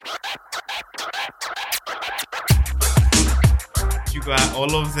you got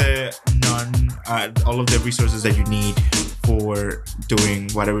all of the resources that you need for doing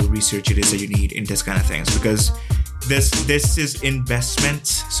whatever research it is that you need in this kind of things, because this is investment,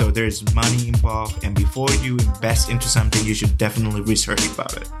 so there's money involved, and before you invest into something, you should definitely research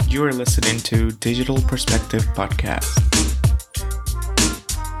about it. You are listening to Digital Perspective Podcast.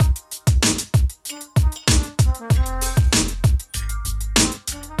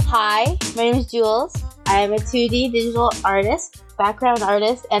 Hi, my name is Jules. I am a 2D digital artist, background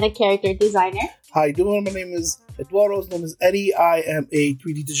artist, and a character designer. How you doing? My name is Eduardo, known as Eddie. I am a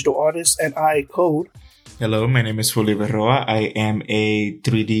 3D digital artist, and I code. Hello, my name is Julio Berroa. I am a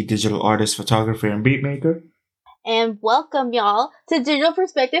 3D digital artist, photographer, and beatmaker. And welcome, y'all, to Digital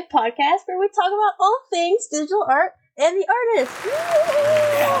Perspective Podcast, where we talk about all things digital art and the artist.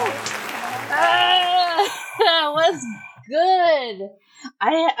 What's good?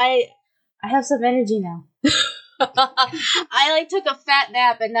 I have some energy now. I took a fat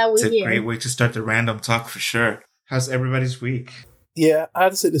nap and now we're here. It's a great way to start the random talk for sure. How's everybody's week? Yeah, I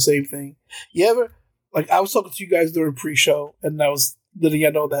had to say the same thing. You ever, I was talking to you guys during pre-show, and I was letting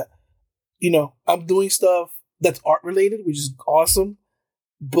you know that, I'm doing stuff that's art related, which is awesome,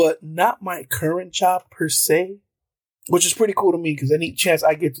 but not my current job per se, which is pretty cool to me because any chance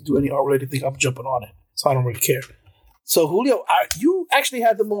I get to do any art related thing, I'm jumping on it. So I don't really care. So Julio, you actually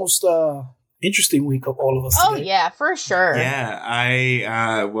had the most interesting week of all of us. Oh today. yeah, for sure. Yeah,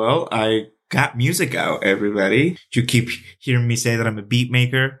 I got music out, everybody. You keep hearing me say that I'm a beat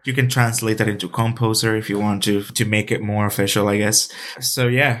maker. You can translate that into composer if you want to make it more official, I guess. So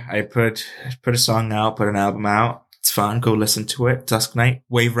yeah, I put a song out, put an album out. It's fun. Go listen to it. Dusk Night,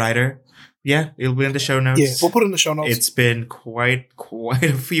 Wave Rider. Yeah, it'll be in the show notes. Yeah, we'll put it in the show notes. It's been quite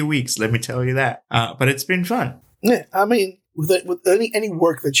a few weeks, let me tell you that. But it's been fun. Yeah, I mean, with any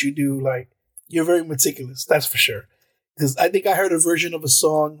work that you do, you're very meticulous. That's for sure. Because I think I heard a version of a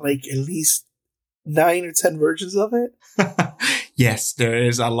song, at least 9 or 10 versions of it. Yes, there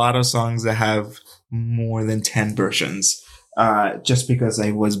is a lot of songs that have more than 10 versions. Just because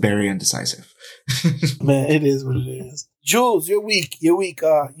I was very indecisive. Man, it is what it is. Jules, your week. You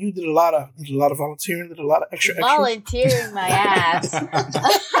did a lot of volunteering, did a lot of extra. Volunteering my ass.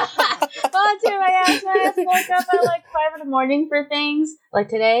 Volunteering my ass. My ass woke up at 5 in the morning for things like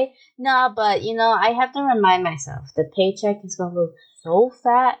today. Nah, but I have to remind myself the paycheck is gonna look so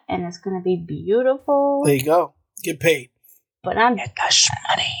fat and it's gonna be beautiful. There you go. Get paid. But I'm get cash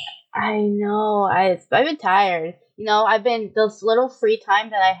money. I know. I've been tired. I've been this little free time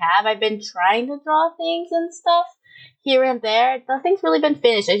that I have. I've been trying to draw things and stuff here and there. Nothing's really been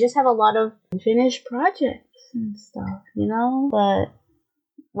finished. I just have a lot of unfinished projects and stuff, But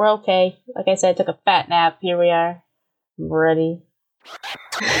we're okay. Like I said, I took a fat nap. Here we are. I'm ready.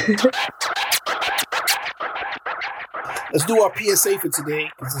 Let's do our PSA for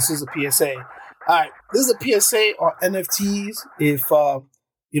today, because this is a PSA. All right, this is a PSA on NFTs. If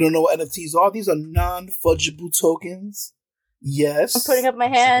you don't know what NFTs are, these are non-fungible tokens. Yes. I'm putting up my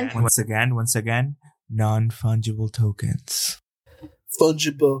hand. Once again, non-fungible tokens.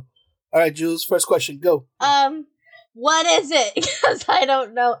 Fungible. All right, Jules, first question, go. What is it? Because I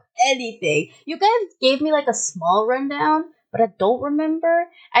don't know anything. You guys gave me a small rundown, but I don't remember.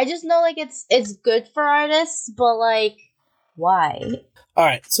 I just know it's good for artists, but why? All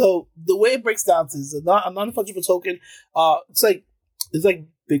right, so the way it breaks down is a non-fungible token. It's like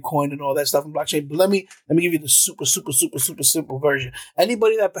Bitcoin and all that stuff in blockchain. But let me give you the super simple version.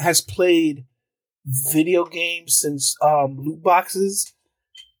 Anybody that has played video games since loot boxes,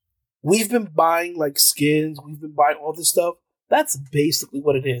 we've been buying skins, we've been buying all this stuff. That's basically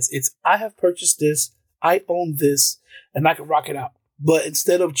what it is. It's I have purchased this, I own this, and I can rock it out. But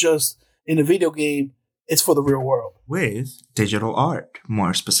instead of just in a video game, it's for the real world. With digital art,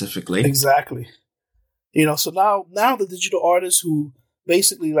 more specifically. Exactly. So now the digital artist who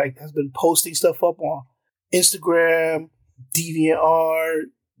basically has been posting stuff up on Instagram, DeviantArt,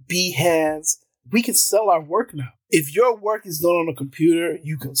 Behance, we can sell our work now. If your work is done on a computer,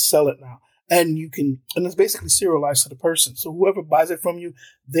 you can sell it now. And it's basically serialized to the person. So whoever buys it from you,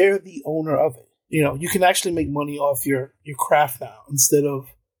 they're the owner of it. You can actually make money off your craft now instead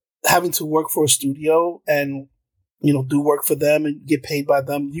of having to work for a studio and, do work for them and get paid by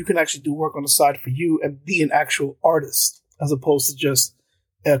them. You can actually do work on the side for you and be an actual artist as opposed to just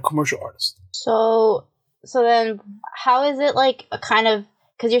a commercial artist. So then how is it a kind of,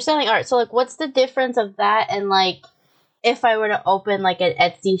 because you're selling art, so what's the difference of that and if I were to open an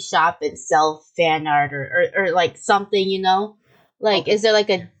Etsy shop and sell fan art or something, okay. Is there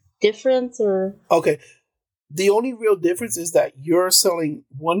a difference or? Okay. The only real difference is that you're selling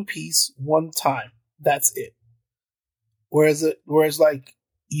one piece one time. That's it. Whereas like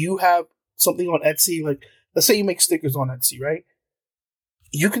you have something on Etsy, like let's say you make stickers on Etsy, right?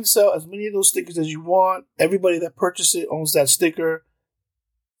 You can sell as many of those stickers as you want. Everybody that purchases it owns that sticker,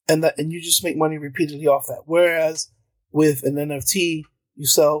 and you just make money repeatedly off that. Whereas with an NFT, you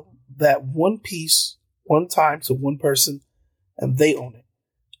sell that one piece one time to one person, and they own it.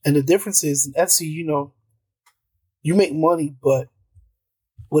 And the difference is in Etsy, you make money, but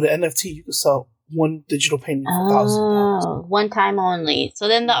with an NFT, you can sell one digital painting for $1,000. One time only. So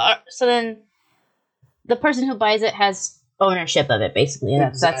then the person who buys it has ownership of it, basically.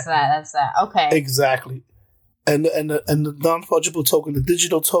 Exactly. That's that. Okay. Exactly. And the non-fungible token, the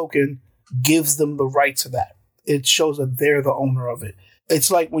digital token, gives them the right to that. It shows that they're the owner of it.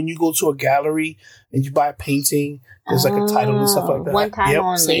 It's like when you go to a gallery and you buy a painting, there's like a title and stuff like that. One time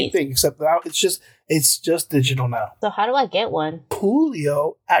only. Same thing, except now it's just digital now. So how do I get one?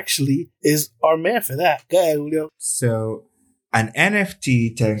 Julio actually is our man for that. Go ahead, Julio. So an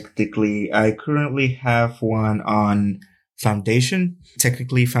NFT, technically, I currently have one on Foundation.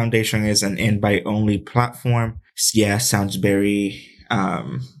 Technically, Foundation is an invite-only platform. Yeah, sounds very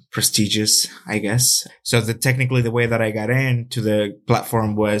prestigious, I guess. So technically the way that I got into the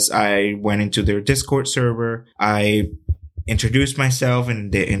platform was I went into their Discord server. I introduced myself in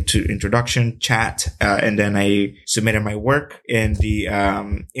the introduction chat, and then I submitted my work in the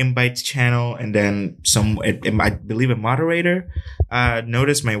invite channel, and then I believe a moderator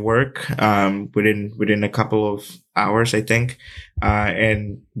noticed my work within a couple of hours, I think,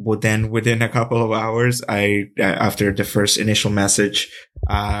 and within a couple of hours, after the first initial message,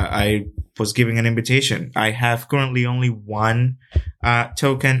 I was giving an invitation. I have currently only one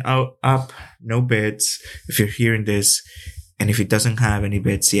token up, no bids. If you're hearing this, and if it doesn't have any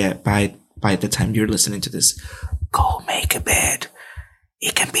bids yet, by the time you're listening to this, go make a bid.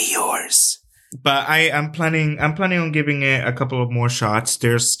 It can be yours. But I'm planning on giving it a couple of more shots.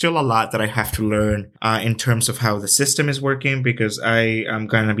 There's still a lot that I have to learn in terms of how the system is working, because I am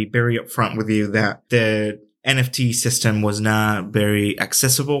gonna be very upfront with you that the NFT system was not very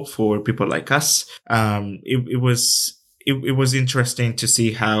accessible for people like us. It was interesting to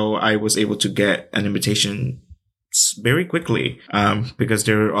see how I was able to get an invitation very quickly, because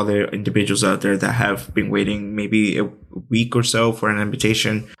there are other individuals out there that have been waiting maybe a week or so for an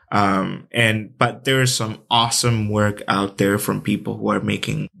invitation. But there is some awesome work out there from people who are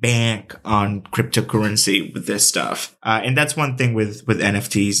making bank on cryptocurrency with this stuff. And that's one thing with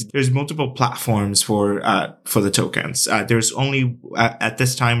NFTs. There's multiple platforms for the tokens. There's only, at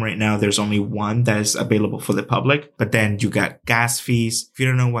this time right now, there's only one that is available for the public, but then you got gas fees. If you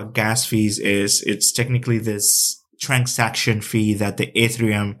don't know what gas fees is, it's technically this transaction fee that the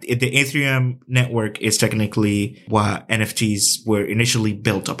Ethereum network is technically what NFTs were initially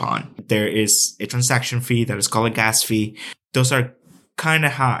built upon. There is a transaction fee that is called a gas fee. Those are kind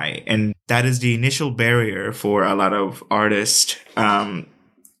of high, and that is the initial barrier for a lot of artists,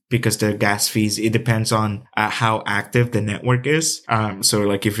 because the gas fees, it depends on how active the network is. So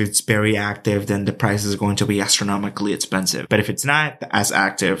like if it's very active, then the price is going to be astronomically expensive. But if it's not as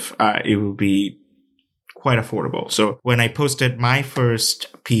active, it will be quite affordable. So when I posted my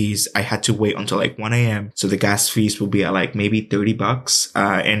first piece, I had to wait until like 1 a.m. So the gas fees will be at like maybe $30,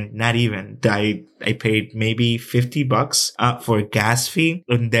 and not even. I paid maybe $50 for a gas fee.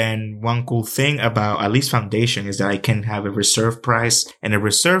 And then one cool thing about at least Foundation is that I can have a reserve price, and a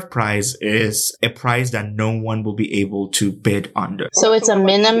reserve price is a price that no one will be able to bid under. So it's a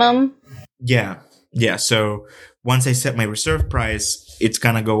minimum? Yeah. So once I set my reserve price, it's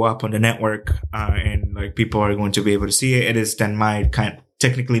gonna go up on the network, and like people are going to be able to see it. It is then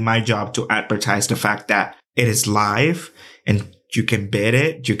technically my job to advertise the fact that it is live, and you can bid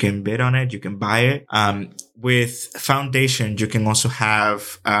it, you can bid on it, you can buy it. With Foundation, you can also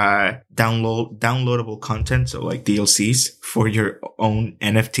have downloadable content, so like DLCs for your own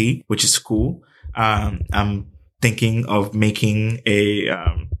NFT, which is cool. I'm thinking of making a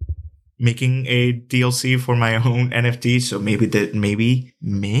DLC for my own NFT. So maybe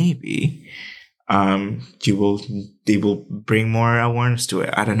they will bring more awareness to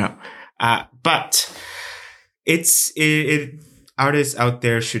it. I don't know. But artists out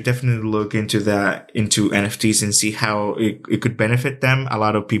there should definitely look into NFTs and see how it could benefit them. A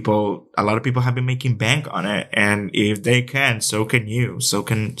lot of people have been making bank on it, and if they can, so can you, so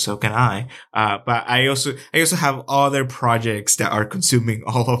can I. But I also have other projects that are consuming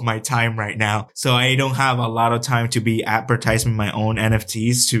all of my time right now, so I don't have a lot of time to be advertising my own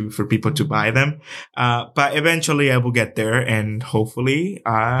NFTs for people to buy them. But eventually I will get there, and hopefully,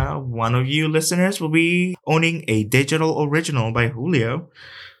 one of you listeners will be owning a digital original by Julio.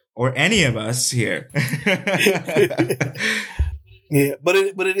 or any of us here. Yeah, but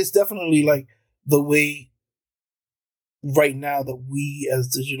it is definitely like the way right now that we as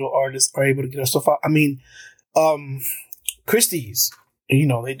digital artists are able to get our stuff out. I mean, Christie's,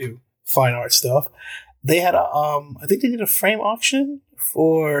 they do fine art stuff. They had I think they did a frame auction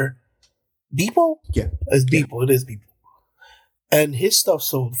for Beeple. Yeah, it's Beeple. It is Beeple, and his stuff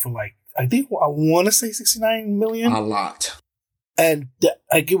sold for like I want to say 69 million. A lot, and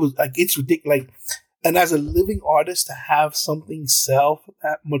it's ridiculous. Like, and as a living artist to have something sell for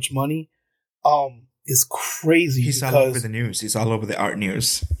that much money, is crazy. He's all over the news. He's all over the art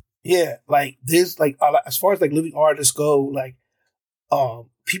news. Yeah, like there's like as far as like living artists go, like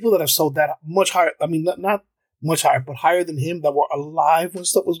people that have sold that much higher. I mean, not much higher, but higher than him that were alive when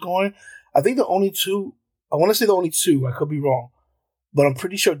stuff was going. I think the only two. I want to say the only two. I could be wrong, but I'm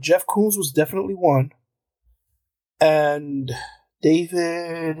pretty sure Jeff Koons was definitely one, and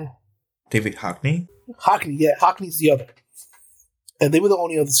David Hockney. Hockney's the other. And they were the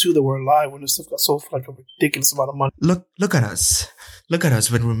only other two that were alive when this stuff got sold for like a ridiculous amount of money. Look at us. Look at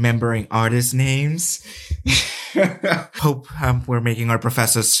us with remembering artist names. Hope we're making our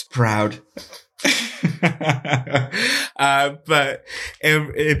professors proud. But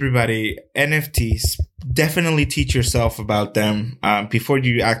everybody, NFTs, definitely teach yourself about them before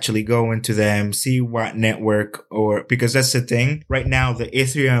you actually go into them. See what network, because that's the thing. Right now, the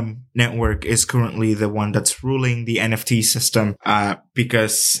Ethereum network is currently the one that's ruling the NFT system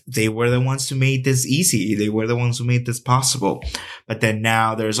because they were the ones who made this easy. They were the ones who made this possible. But then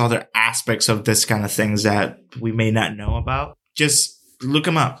now there's other aspects of this kind of things that we may not know about. Just look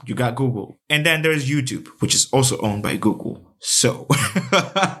them up. You got Google. And then there's YouTube, which is also owned by Google. So,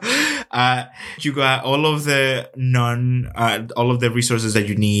 you got all of the resources that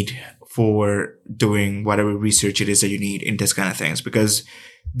you need for doing whatever research it is that you need in this kind of things, because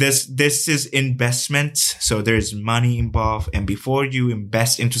this is investment. So there's money involved. And before you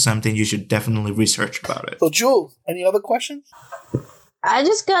invest into something, you should definitely research about it. So Jules, any other questions? I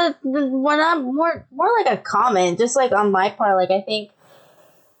just got more like a comment, just like on my part. Like, I think,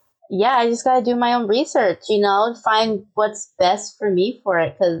 yeah, I just gotta do my own research, find what's best for me for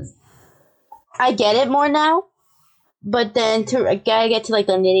it, because I get it more now, but then I gotta get to like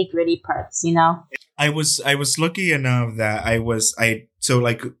the nitty gritty parts, I was lucky enough that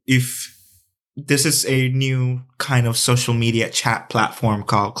if this is a new kind of social media chat platform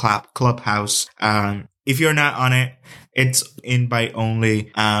called Clubhouse. If you're not on it, it's invite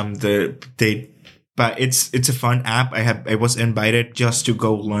only. But it's a fun app. I was invited just to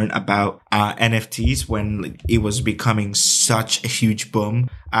go learn about NFTs when it was becoming such a huge boom.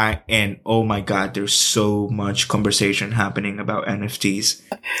 And oh my God, there's so much conversation happening about NFTs.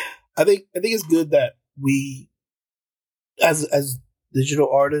 I think it's good that we, as digital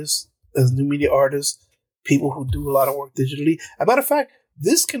artists, as new media artists, people who do a lot of work digitally. As a matter of fact,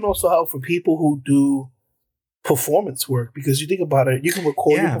 this can also help for people who do performance work, because you think about it, you can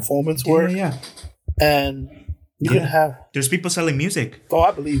record your performance work. Yeah. And you can have. There's people selling music. Oh,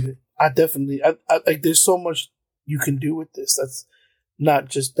 I believe it. I definitely. I like. There's so much you can do with this.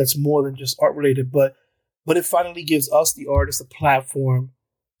 That's more than just art related. But it finally gives us, the artists, a platform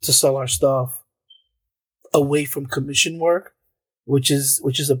to sell our stuff away from commission work, which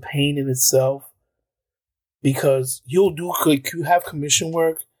is a pain in itself. Because you have commission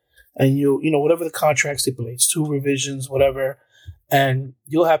work, and whatever the contract stipulates, 2 revisions, whatever. And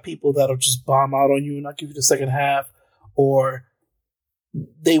you'll have people that'll just bomb out on you and not give you the second half, or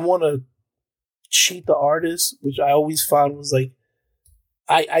they want to cheat the artist, which I always found was like,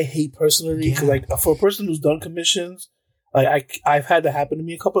 I hate personally, because like for a person who's done commissions, like I've had that happen to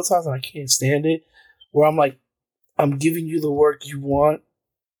me a couple of times and I can't stand it, where I'm like, I'm giving you the work you want,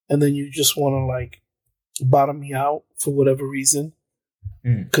 and then you just want to like bottom me out for whatever reason,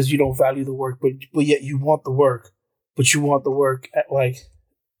 because you don't value the work, but yet you want the work. But you want the work at like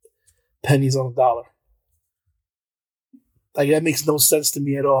pennies on a dollar. Like, that makes no sense to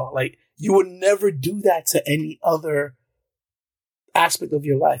me at all. Like, you would never do that to any other aspect of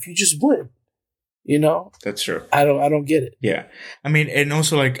your life. You just would. That's true. I don't get it. Yeah. I mean, and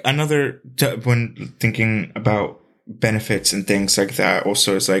also like when thinking about benefits and things like that,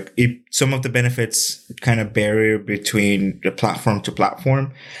 also it's like some of the benefits kind of barrier between the platform to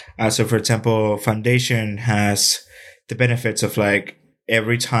platform. So for example, Foundation has the benefits of like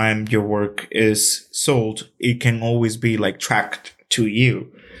every time your work is sold, it can always be like tracked to you.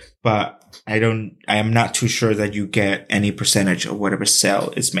 but I am not too sure that you get any percentage of whatever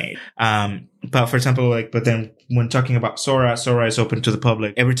sale is made. But for example, but then when talking about Sora is open to the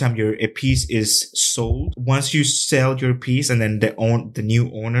public. Every time a piece is sold, once you sell your piece and then once the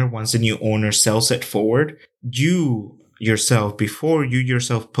new owner sells it forward, before you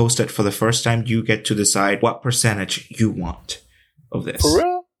yourself post it for the first time, you get to decide what percentage you want of this. For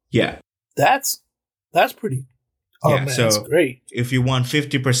real? Yeah. That's pretty. Oh, man, so that's great. If you want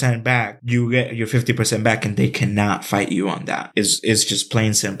 50% back, you get your 50% back, and they cannot fight you on that. It's just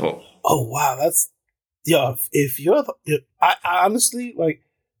plain simple. Oh, wow. I honestly,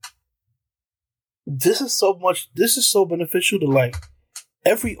 this is so beneficial to,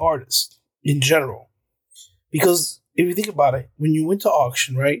 every artist in general. Because if you think about it, when you went to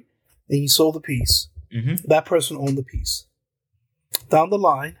auction, right, and you sold the piece, that person owned the piece. Down the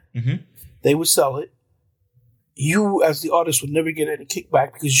line, they would sell it. You, as the artist, would never get any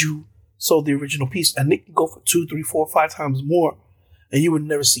kickback because you sold the original piece, and it can go for 2, 3, 4, 5 times more, and you would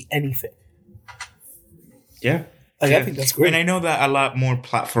never see anything. Yeah. I think that's great. And I know that a lot more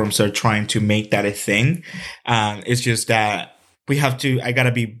platforms are trying to make that a thing. It's just that I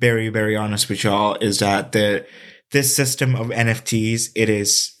gotta be very, very honest with y'all, is that this system of NFTs, it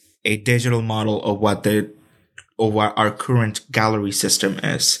is a digital model of what our current gallery system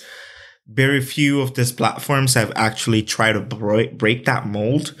is. Very few of these platforms have actually tried to break that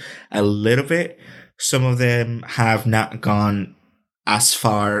mold a little bit. Some of them have not gone as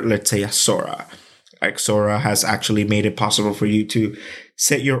far, let's say, as Sora. Sora has actually made it possible for you to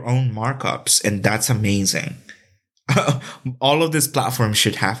set your own markups, and that's amazing. All of these platforms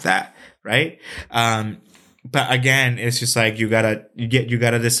should have that, right? But again, it's just you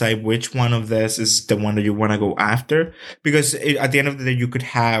gotta decide which one of this is the one that you want to go after, because at the end of the day, you could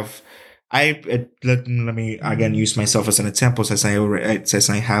have. Let me again use myself as an example, since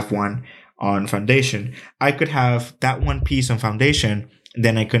I have one on Foundation. I could have that one piece on Foundation,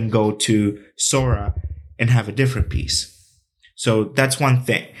 then I can go to Sora and have a different piece. So that's one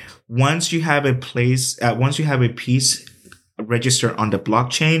thing. Once you have a piece registered on the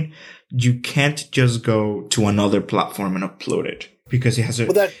blockchain, you can't just go to another platform and upload it, because it has a.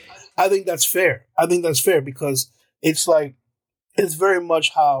 But I think that's fair. Because it's very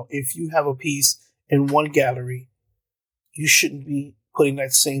much how, if you have a piece in one gallery, you shouldn't be putting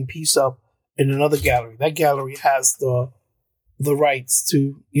that same piece up in another gallery. That gallery has the rights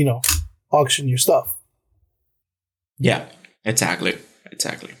to, auction your stuff. Yeah, exactly.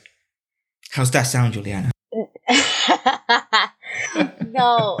 How's that sound, Juliana?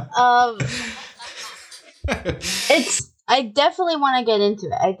 No, I definitely want to get into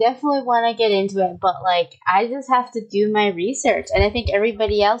it. But I just have to do my research, and I think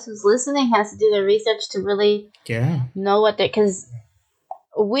everybody else who's listening has to do their research to really know what because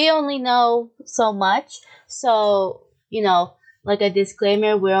we only know so much. So a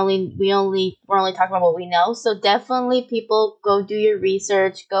disclaimer, we're only talking about what we know. So definitely, people, go do your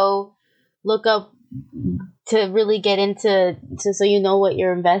research, go look up to really get into so you know what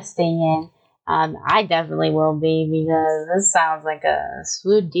you're investing in. I definitely will be, because this sounds like a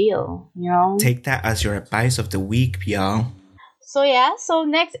sweet deal, Take that as your advice of the week, y'all. So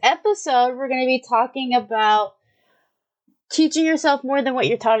next episode, we're going to be talking about teaching yourself more than what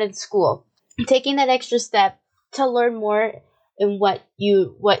you're taught in school. Taking that extra step to learn more in what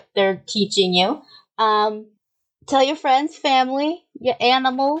they're teaching you. Tell your friends, family, your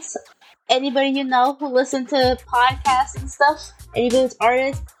animals, anybody you know who listen to podcasts and stuff, anybody who's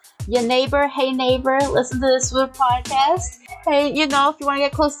artist, your neighbor, hey neighbor, listen to this Swoop podcast. Hey, if you want to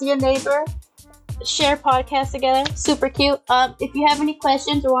get close to your neighbor, share podcasts together. Super cute. If you have any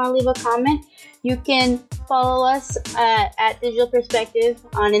questions or want to leave a comment, you can follow us at Digital Perspective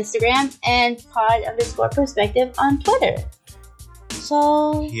on Instagram and pod_perspective on Twitter.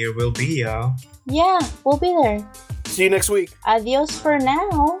 So here we'll be, y'all. Yeah, we'll be there. See you next week. Adios for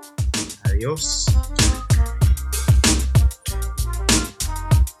now. Adios.